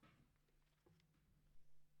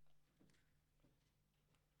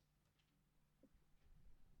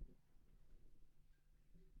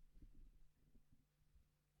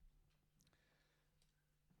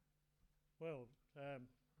Well,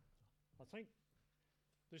 I think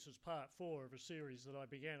this is part 4 of a series that I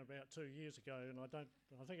began about 2 years ago, and I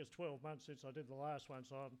think it's 12 months since I did the last one,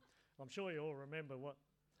 so I'm sure you all remember what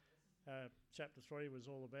chapter 3 was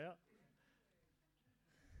all about.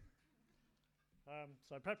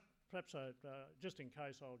 So perhaps just in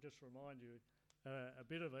case, I'll just remind you a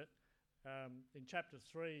bit of it. In chapter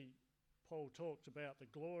 3, Paul talks about the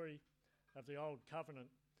glory of the Old Covenant.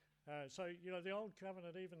 So, the Old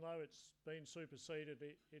Covenant, even though it's been superseded,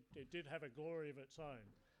 it did have a glory of its own.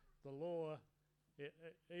 The law,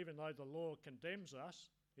 even though the law condemns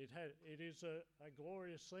us, it is a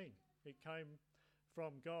glorious thing. It came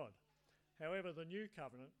from God. However, the New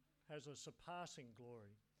Covenant has a surpassing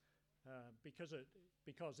glory because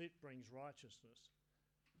it brings righteousness.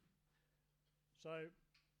 So,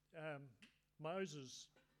 Moses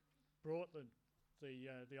brought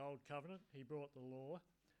the Old Covenant. He brought the law.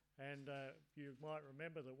 And you might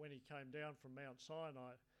remember that when he came down from Mount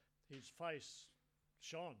Sinai, his face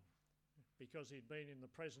shone because he'd been in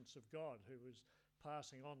the presence of God, who was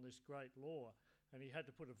passing on this great law, and he had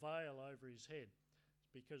to put a veil over his head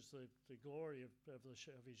because the glory of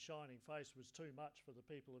his shining face was too much for the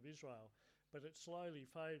people of Israel. But it slowly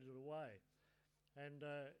faded away. And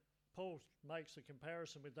Paul makes a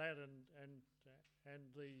comparison with that and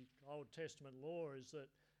the Old Testament law is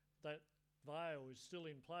that veil is still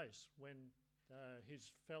in place when his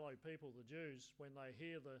fellow people, the Jews, when they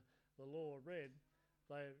hear the law read,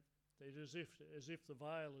 it is as if the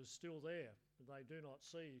veil is still there. They do not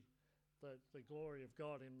see the glory of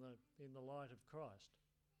God in the light of Christ.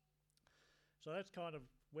 So that's kind of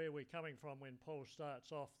where we're coming from when Paul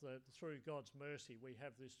starts off that through God's mercy we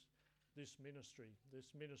have this ministry of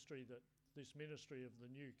the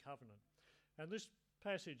New Covenant. And this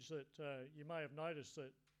passage that you may have noticed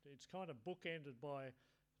that it's kind of bookended by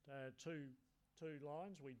two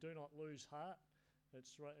lines. We do not lose heart.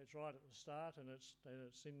 It's right at the start, and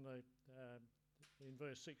it's in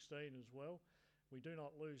verse 16 as well. We do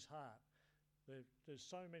not lose heart. There's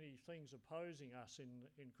so many things opposing us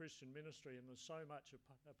in Christian ministry, and there's so much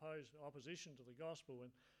opposition to the gospel,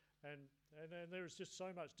 and there's just so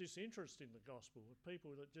much disinterest in the gospel with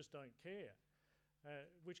people that just don't care,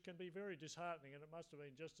 which can be very disheartening, and it must have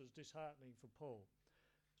been just as disheartening for Paul.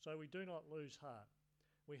 So we do not lose heart.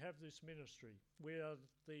 We have this ministry. We are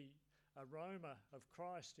the aroma of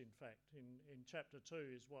Christ, in fact. In chapter 2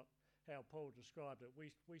 is how Paul described it.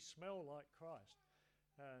 We smell like Christ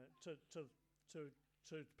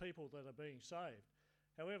to people that are being saved.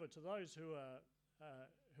 However, to those who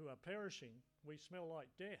are perishing, we smell like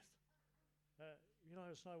death.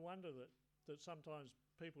 It's no wonder that sometimes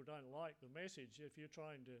people don't like the message. If you're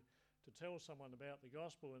trying to tell someone about the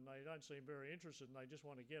gospel and they don't seem very interested and they just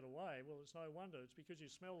want to get away, well, it's no wonder. It's because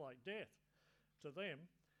you smell like death to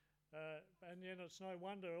them. And then it's no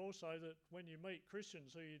wonder also that when you meet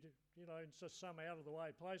Christians who, in just some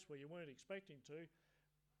out-of-the-way place where you weren't expecting to,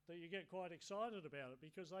 that you get quite excited about it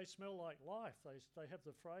because they smell like life. They have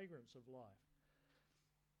the fragrance of life.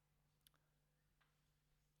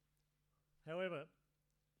 However,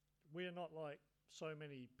 we are not like so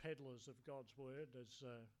many peddlers of God's word,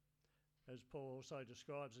 as Paul also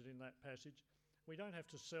describes it in that passage. We don't have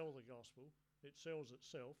to sell the gospel. It sells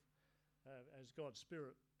itself as God's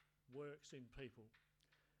Spirit works in people.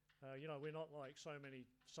 We're not like so many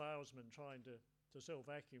salesmen trying to sell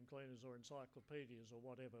vacuum cleaners or encyclopedias or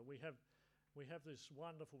whatever. We have this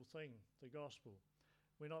wonderful thing, the gospel.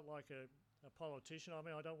 We're not like a politician. I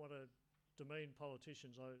mean, I don't want to demean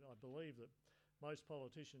politicians. I believe that most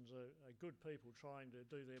politicians are good people trying to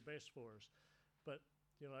do their best for us. But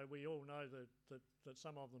we all know that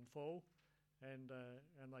some of them fall and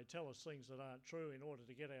they tell us things that aren't true in order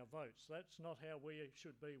to get our votes. That's not how we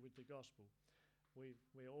should be with the gospel. We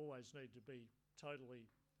always need to be totally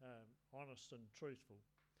honest and truthful.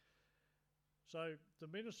 So the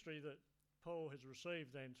ministry that Paul has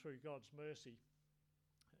received then through God's mercy,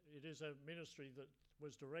 it is a ministry that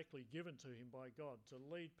was directly given to him by God to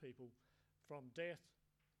lead people from death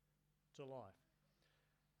to life.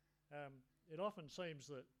 It often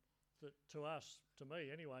seems that to us, to me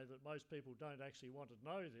anyway, that most people don't actually want to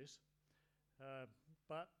know this.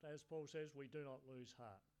 But as Paul says, we do not lose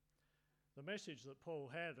heart. The message that Paul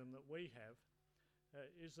had and that we have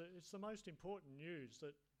is that it's the most important news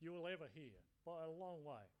that you will ever hear by a long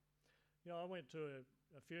way. I went to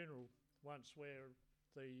a funeral once where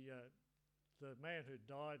the man who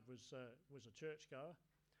died was a churchgoer,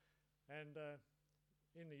 and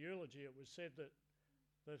in the eulogy it was said that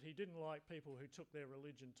he didn't like people who took their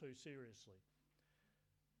religion too seriously.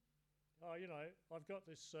 I've got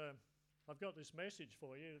this message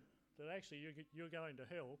for you that actually you're going to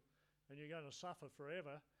hell and you're going to suffer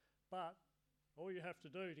forever, but all you have to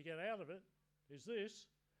do to get out of it is this,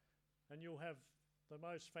 and you'll have the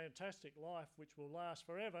most fantastic life which will last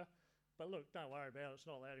forever. But look, don't worry about it, it's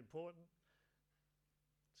not that important.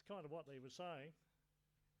 It's kind of what they were saying.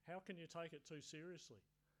 How can you take it too seriously?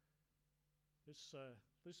 This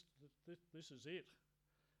is it.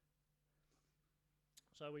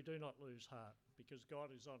 So we do not lose heart because God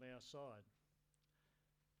is on our side.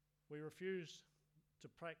 We refuse to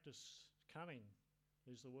practice cunning,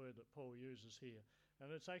 is the word that Paul uses here. And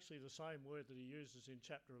it's actually the same word that he uses in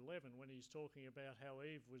chapter 11 when he's talking about how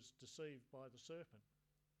Eve was deceived by the serpent.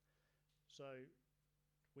 So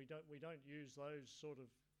we don't use those sort of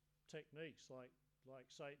techniques like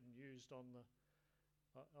Satan used on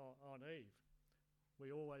Eve. We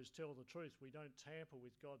always tell the truth. We don't tamper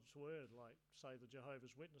with God's word like, say, the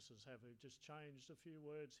Jehovah's Witnesses have, who just changed a few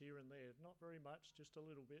words here and there. Not very much, just a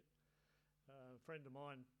little bit. A friend of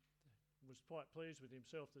mine was quite pleased with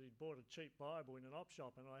himself that he'd bought a cheap Bible in an op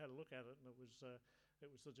shop, and I had a look at it, and it was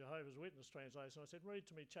the Jehovah's Witness translation. I said, read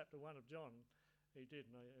to me chapter 1 of John. He did,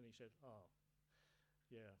 and he said, oh,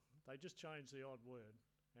 yeah, they just changed the odd word,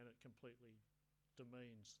 and it completely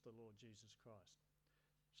demeans the Lord Jesus Christ.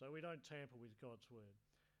 So we don't tamper with God's word.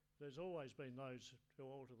 There's always been those who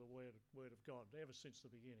alter the word of God ever since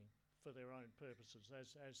the beginning for their own purposes,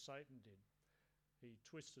 as Satan did. He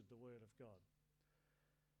twisted the word of God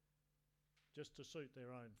just to suit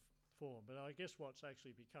their own form. But I guess what's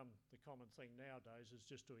actually become the common thing nowadays is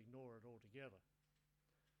just to ignore it altogether.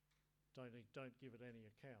 Don't give it any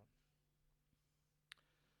account.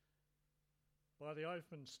 By the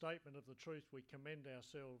open statement of the truth, we commend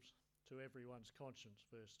ourselves to everyone's conscience,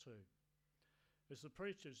 verse 2. It's the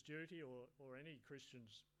preacher's duty, or any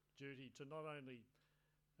Christian's duty, to not only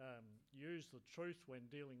use the truth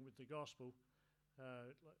when dealing with the gospel.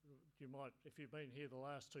 You might, if you've been here the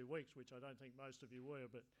last 2 weeks, which I don't think most of you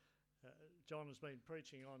were, but John has been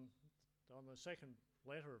preaching on the second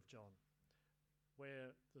letter of John,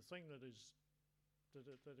 where the thing that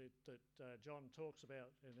John talks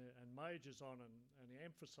about and majors on and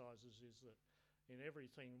emphasises is that in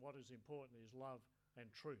everything what is important is love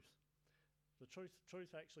and truth. The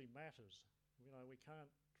truth actually matters. You know, we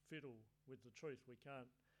can't fiddle with the truth. We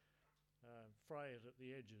can't fray it at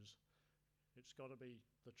the edges. It's got to be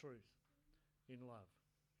the truth in love.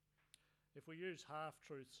 If we use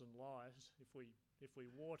half-truths and lies, if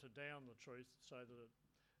we water down the truth so that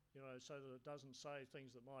it doesn't say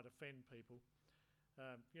things that might offend people,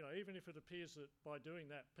 even if it appears that by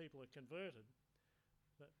doing that people are converted,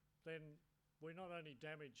 then we not only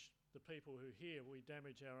damage the people who hear, we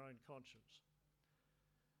damage our own conscience.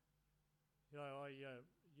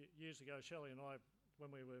 Years ago, Shelley and I,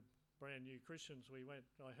 when we were brand new Christians, we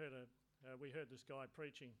heard this guy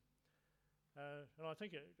preaching, and I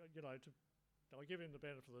think I'll give him the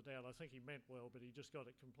benefit of the doubt. I think he meant well, but he just got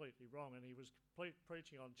it completely wrong. And he was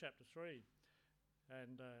preaching on chapter 3,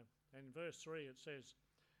 and in verse 3 it says,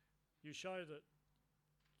 "You show that."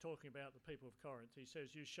 Talking about the people of Corinth, he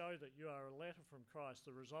says, "You show that you are a letter from Christ,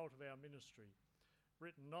 the result of our ministry,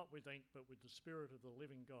 written not with ink, but with the Spirit of the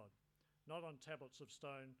living God, not on tablets of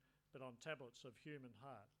stone, but on tablets of human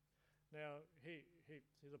heart." Now, the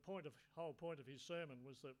whole point of his sermon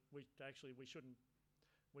was that we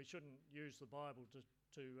shouldn't use the Bible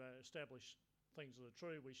to establish things that are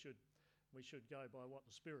true. We should go by what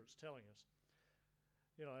the Spirit's telling us.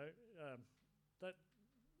 That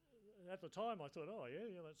at the time I thought, oh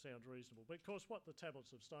yeah, that sounds reasonable. But of course, what the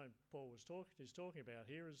tablets of stone Paul is talking about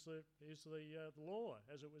here is the law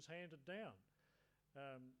as it was handed down.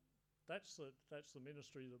 That's the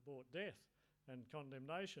ministry that brought death and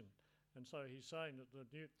condemnation. And so he's saying that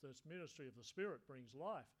this ministry of the Spirit brings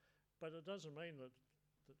life, but it doesn't mean that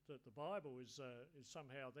the Bible is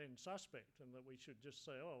somehow then suspect, and that we should just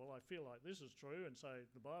say, oh, well, I feel like this is true, and so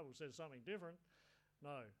the Bible says something different.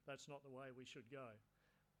 No, that's not the way we should go.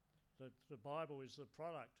 The Bible is the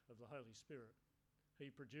product of the Holy Spirit. He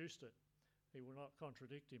produced it. He will not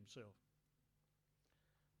contradict himself.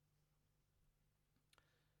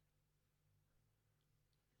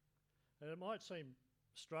 And it might seem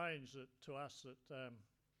strange to us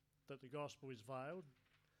that the gospel is veiled.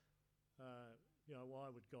 Why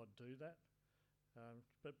would God do that?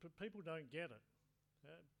 But people don't get it.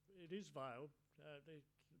 It is veiled.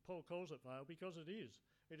 Paul calls it veiled because it is.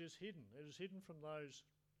 It is hidden. It is hidden from those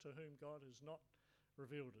to whom God has not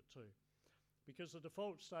revealed it to. Because the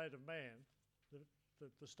default state of man,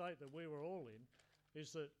 the state that we were all in,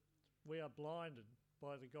 is that we are blinded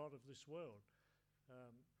by the God of this world.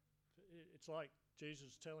 It's like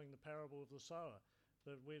Jesus telling the parable of the sower,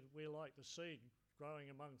 that we're like the seed growing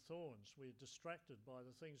among thorns. We're distracted by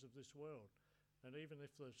the things of this world. And even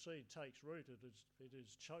if the seed takes root, it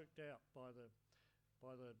is choked out by the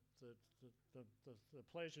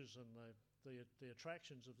pleasures and the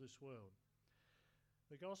attractions of this world.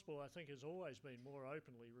 The gospel, I think, has always been more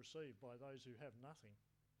openly received by those who have nothing,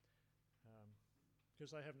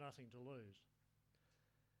 because they have nothing to lose.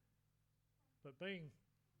 But being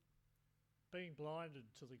blinded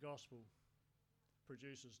to the gospel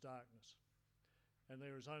produces darkness. And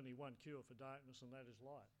there is only one cure for darkness, and that is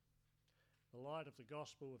light. The light of the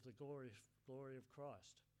gospel of the glory of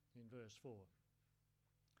Christ in verse 4.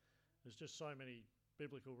 There's just so many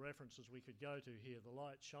biblical references we could go to here. The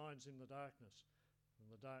light shines in the darkness,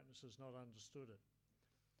 and the darkness has not understood it.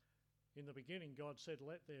 In the beginning, God said,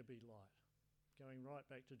 "Let there be light," going right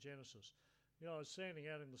back to Genesis. You know, I was standing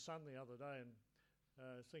out in the sun the other day and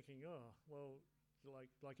thinking, oh, well,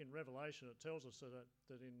 like in Revelation, it tells us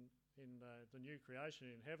that in the new creation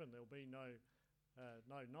in heaven there'll be no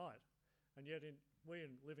night, and yet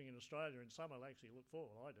living in Australia in summer, I actually look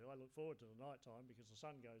forward. I do. I look forward to the night time because the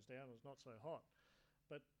sun goes down and it's not so hot.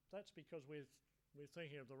 But that's because we're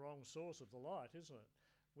thinking of the wrong source of the light, isn't it?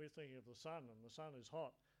 We're thinking of the sun, and the sun is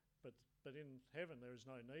hot, but in heaven there is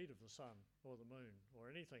no need of the sun or the moon or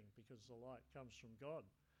anything because the light comes from God.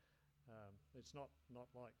 It's not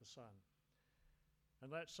like the sun.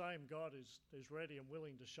 And that same God is ready and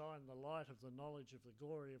willing to shine the light of the knowledge of the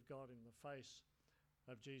glory of God in the face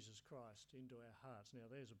of Jesus Christ into our hearts. Now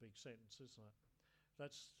there's a big sentence, isn't it?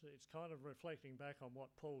 It's kind of reflecting back on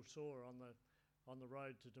what Paul saw on the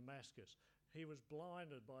road to Damascus. He was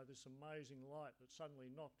blinded by this amazing light that suddenly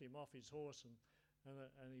knocked him off his horse, and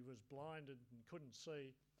he was blinded and couldn't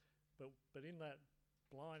see. But in that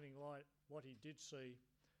blinding light, what he did see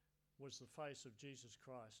was the face of Jesus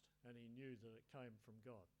Christ, and he knew that it came from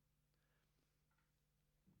God.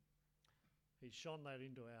 He shone that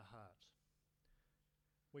into our hearts.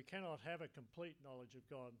 We cannot have a complete knowledge of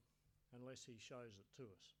God unless he shows it to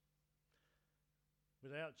us.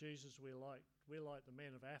 Without Jesus, we're like the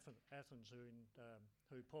men of Athens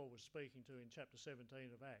who Paul was speaking to in chapter 17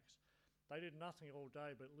 of Acts. They did nothing all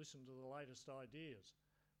day but listen to the latest ideas.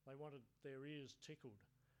 They wanted their ears tickled.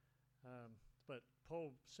 But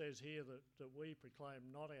Paul says here that we proclaim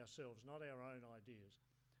not ourselves, not our own ideas,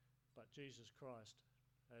 but Jesus Christ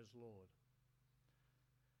as Lord.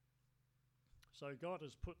 So God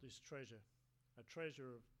has put this treasure, a treasure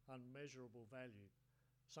of unmeasurable value,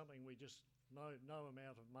 something we just no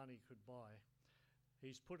amount of money could buy.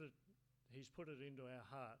 He's put it into our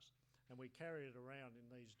hearts, and we carry it around in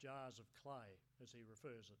these jars of clay, as he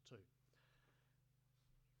refers it to,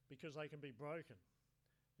 because they can be broken.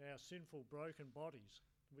 Our sinful, broken bodies,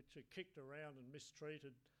 which are kicked around and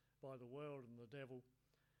mistreated by the world and the devil.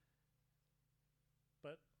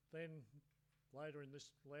 But then later in this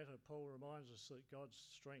letter, Paul reminds us that God's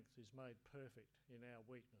strength is made perfect in our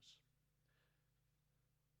weakness.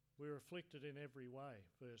 We're afflicted in every way,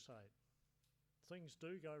 verse 8. Things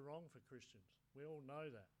do go wrong for Christians. We all know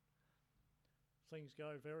that. Things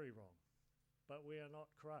go very wrong, but we are not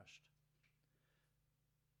crushed.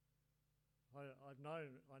 I know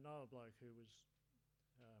a bloke who was,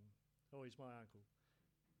 he's my uncle,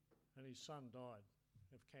 and his son died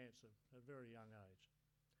of cancer at a very young age.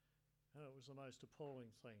 And it was the most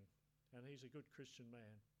appalling thing. And he's a good Christian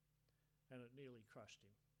man, and it nearly crushed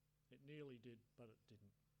him. It nearly did, but it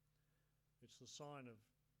didn't. It's the sign of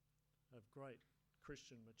great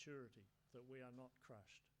Christian maturity that we are not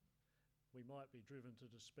crushed. We might be driven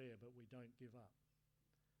to despair, but we don't give up.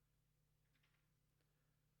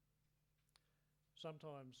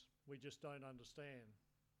 Sometimes we just don't understand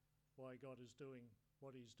why God is doing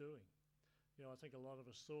what he's doing. You know, I think a lot of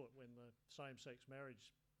us thought when the same-sex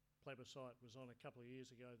marriage plebiscite was on a couple of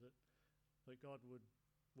years ago that God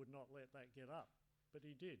would not let that get up. But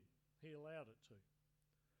he did. He allowed it to.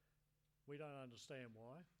 We don't understand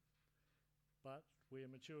why, but we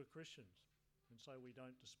are mature Christians, and so we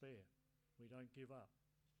don't despair. We don't give up.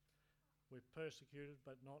 We're persecuted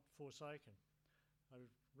but not forsaken. I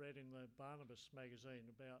read in the Barnabas magazine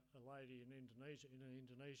about a lady in Indonesia, in an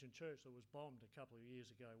Indonesian church that was bombed a couple of years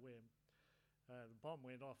ago, where the bomb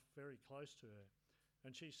went off very close to her.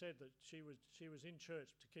 And she said that she was in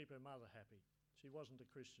church to keep her mother happy. She wasn't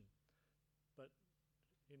a Christian. But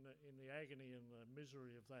in the agony and the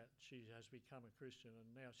misery of that, she has become a Christian,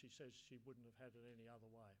 and now she says she wouldn't have had it any other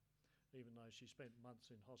way, even though she spent months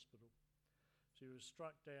in hospital. She was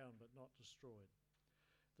struck down but not destroyed.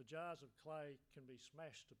 The jars of clay can be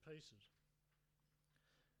smashed to pieces,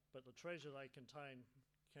 but the treasure they contain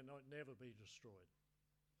cannot never be destroyed.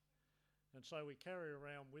 And so we carry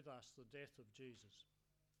around with us the death of Jesus.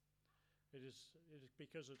 It is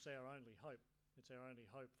because it's our only hope. It's our only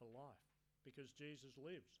hope for life, because Jesus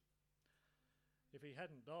lives. If he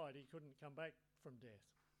hadn't died, he couldn't come back from death.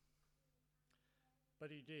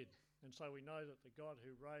 But he did. And so we know that the God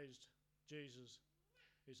who raised Jesus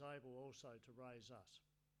is able also to raise us.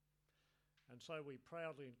 And so we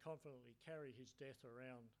proudly and confidently carry his death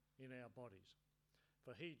around in our bodies.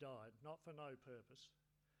 For he died, not for no purpose.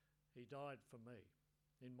 He died for me,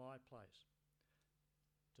 in my place,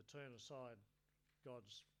 to turn aside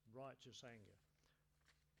God's righteous anger.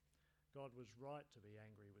 God was right to be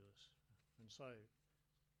angry with us. And so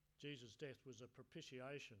Jesus' death was a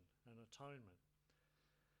propitiation, an atonement.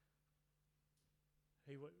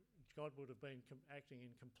 God would have been acting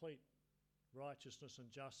in complete righteousness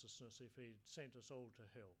and justice if he'd sent us all to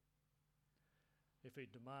hell. If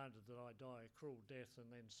he'd demanded that I die a cruel death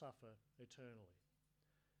and then suffer eternally.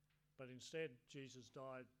 But instead, Jesus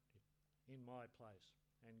died in my place,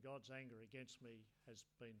 and God's anger against me has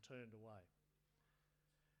been turned away.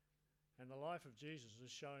 And the life of Jesus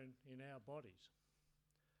is shown in our bodies.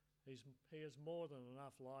 He has more than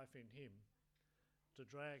enough life in him to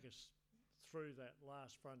drag us through that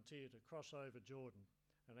last frontier, to cross over Jordan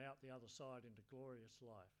and out the other side into glorious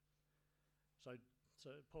life.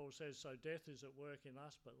 So Paul says, so death is at work in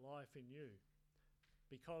us, but life in you.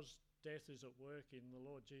 Because death is at work in the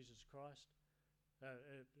Lord Jesus Christ,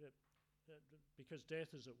 because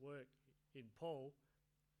death is at work in Paul,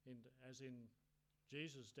 as in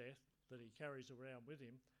Jesus' death that he carries around with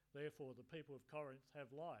him, therefore the people of Corinth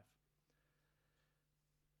have life.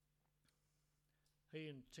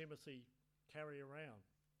 He and Timothy carry around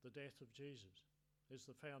the death of Jesus as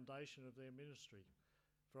the foundation of their ministry.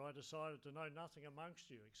 For I decided to know nothing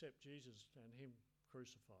amongst you except Jesus and him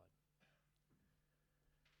crucified.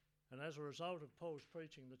 And as a result of Paul's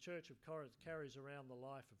preaching, the church of Corinth carries around the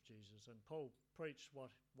life of Jesus, and Paul preached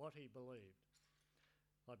what he believed.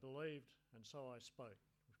 I believed, and so I spoke,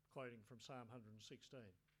 quoting from Psalm 116.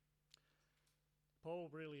 Paul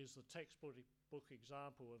really is the textbook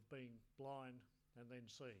example of being blind and then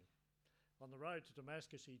seeing. On the road to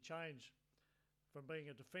Damascus, he changed from being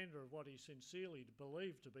a defender of what he sincerely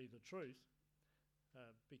believed to be the truth,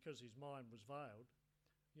 because his mind was veiled.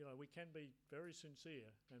 You know, we can be very sincere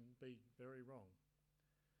and be very wrong.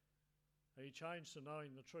 And he changed to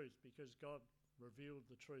knowing the truth because God revealed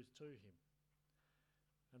the truth to him.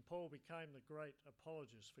 And Paul became the great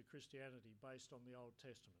apologist for Christianity based on the Old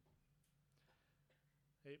Testament.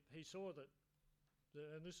 He saw that,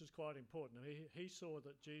 and this is quite important, he saw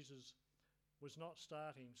that Jesus was not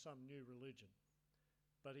starting some new religion,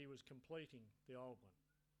 but he was completing the old one.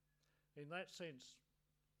 In that sense,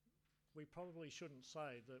 we probably shouldn't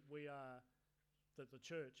say that that the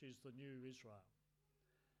church is the new Israel,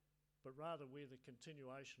 but rather we're the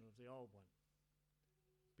continuation of the old one,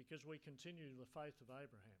 because we continue the faith of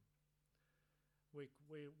Abraham.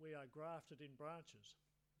 We are grafted in branches,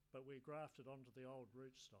 but we're grafted onto the old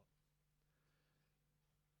rootstock,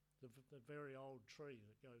 the very old tree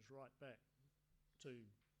that goes right back to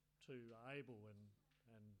Abel and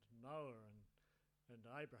Noah and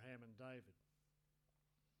Abraham and David.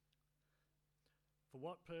 For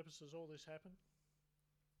what purpose does all this happen?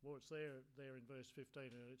 Well, it's there in verse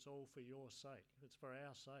 15, and it's all for your sake. It's for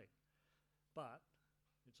our sake. But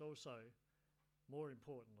it's also, more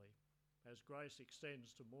importantly, as grace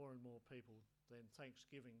extends to more and more people, then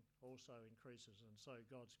thanksgiving also increases, and so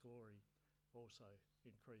God's glory also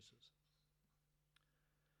increases.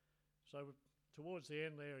 So towards the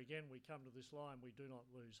end there again, we come to this line, we do not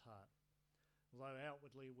lose heart. Although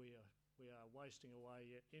outwardly we are wasting away,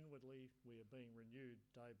 yet inwardly we are being renewed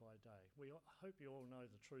day by day. I hope you all know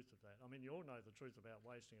the truth of that. I mean, you all know the truth about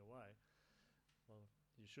wasting away. Well,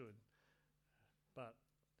 you should. But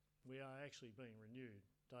we are actually being renewed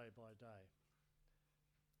day by day.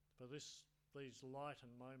 For these light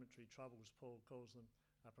and momentary troubles, Paul calls them,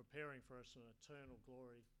 are preparing for us an eternal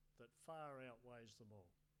glory that far outweighs them all.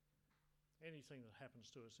 Anything that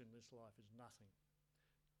happens to us in this life is nothing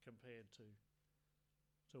compared to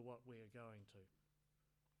what we are going to.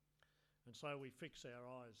 And so we fix our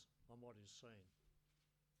eyes on what is seen,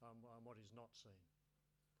 on what is not seen.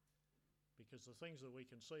 Because the things that we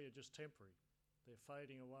can see are just temporary. They're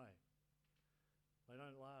fading away. They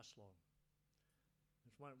don't last long.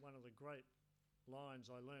 It's one of the great lines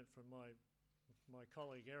I learnt from my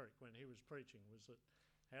colleague Eric when he was preaching was that,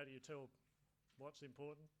 how do you tell what's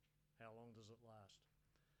important? How long does it last?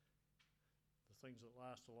 The things that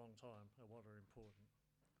last a long time are what are important.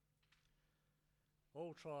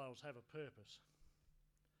 All trials have a purpose,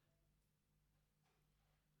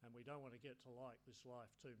 and we don't want to get to like this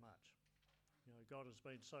life too much. You know, God has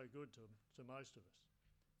been so good to most of us,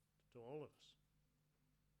 to all of us,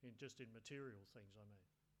 just in material things, I mean.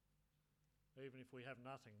 Even if we have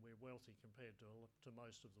nothing, we're wealthy compared to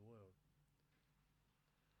most of the world,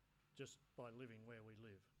 just by living where we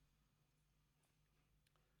live.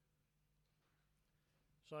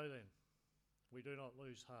 So then, we do not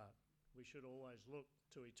lose heart. We should always look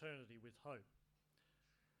to eternity with hope.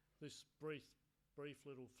 This brief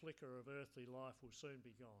little flicker of earthly life will soon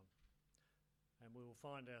be gone, and we will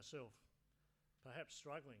find ourselves perhaps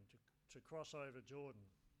struggling to cross over Jordan,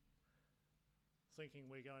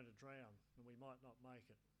 thinking we're going to drown and we might not make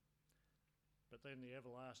it. But then the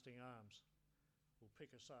everlasting arms will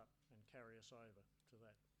pick us up and carry us over to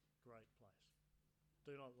that great place.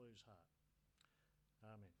 Do not lose heart.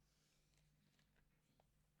 Amen.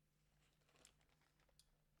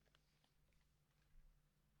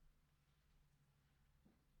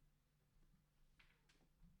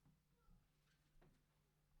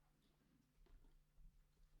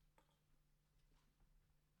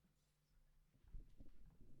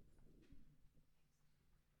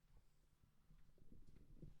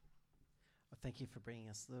 Thank you for bringing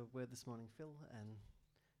us the word this morning, Phil. And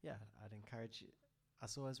yeah, I'd encourage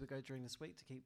us all as we go during this week to keep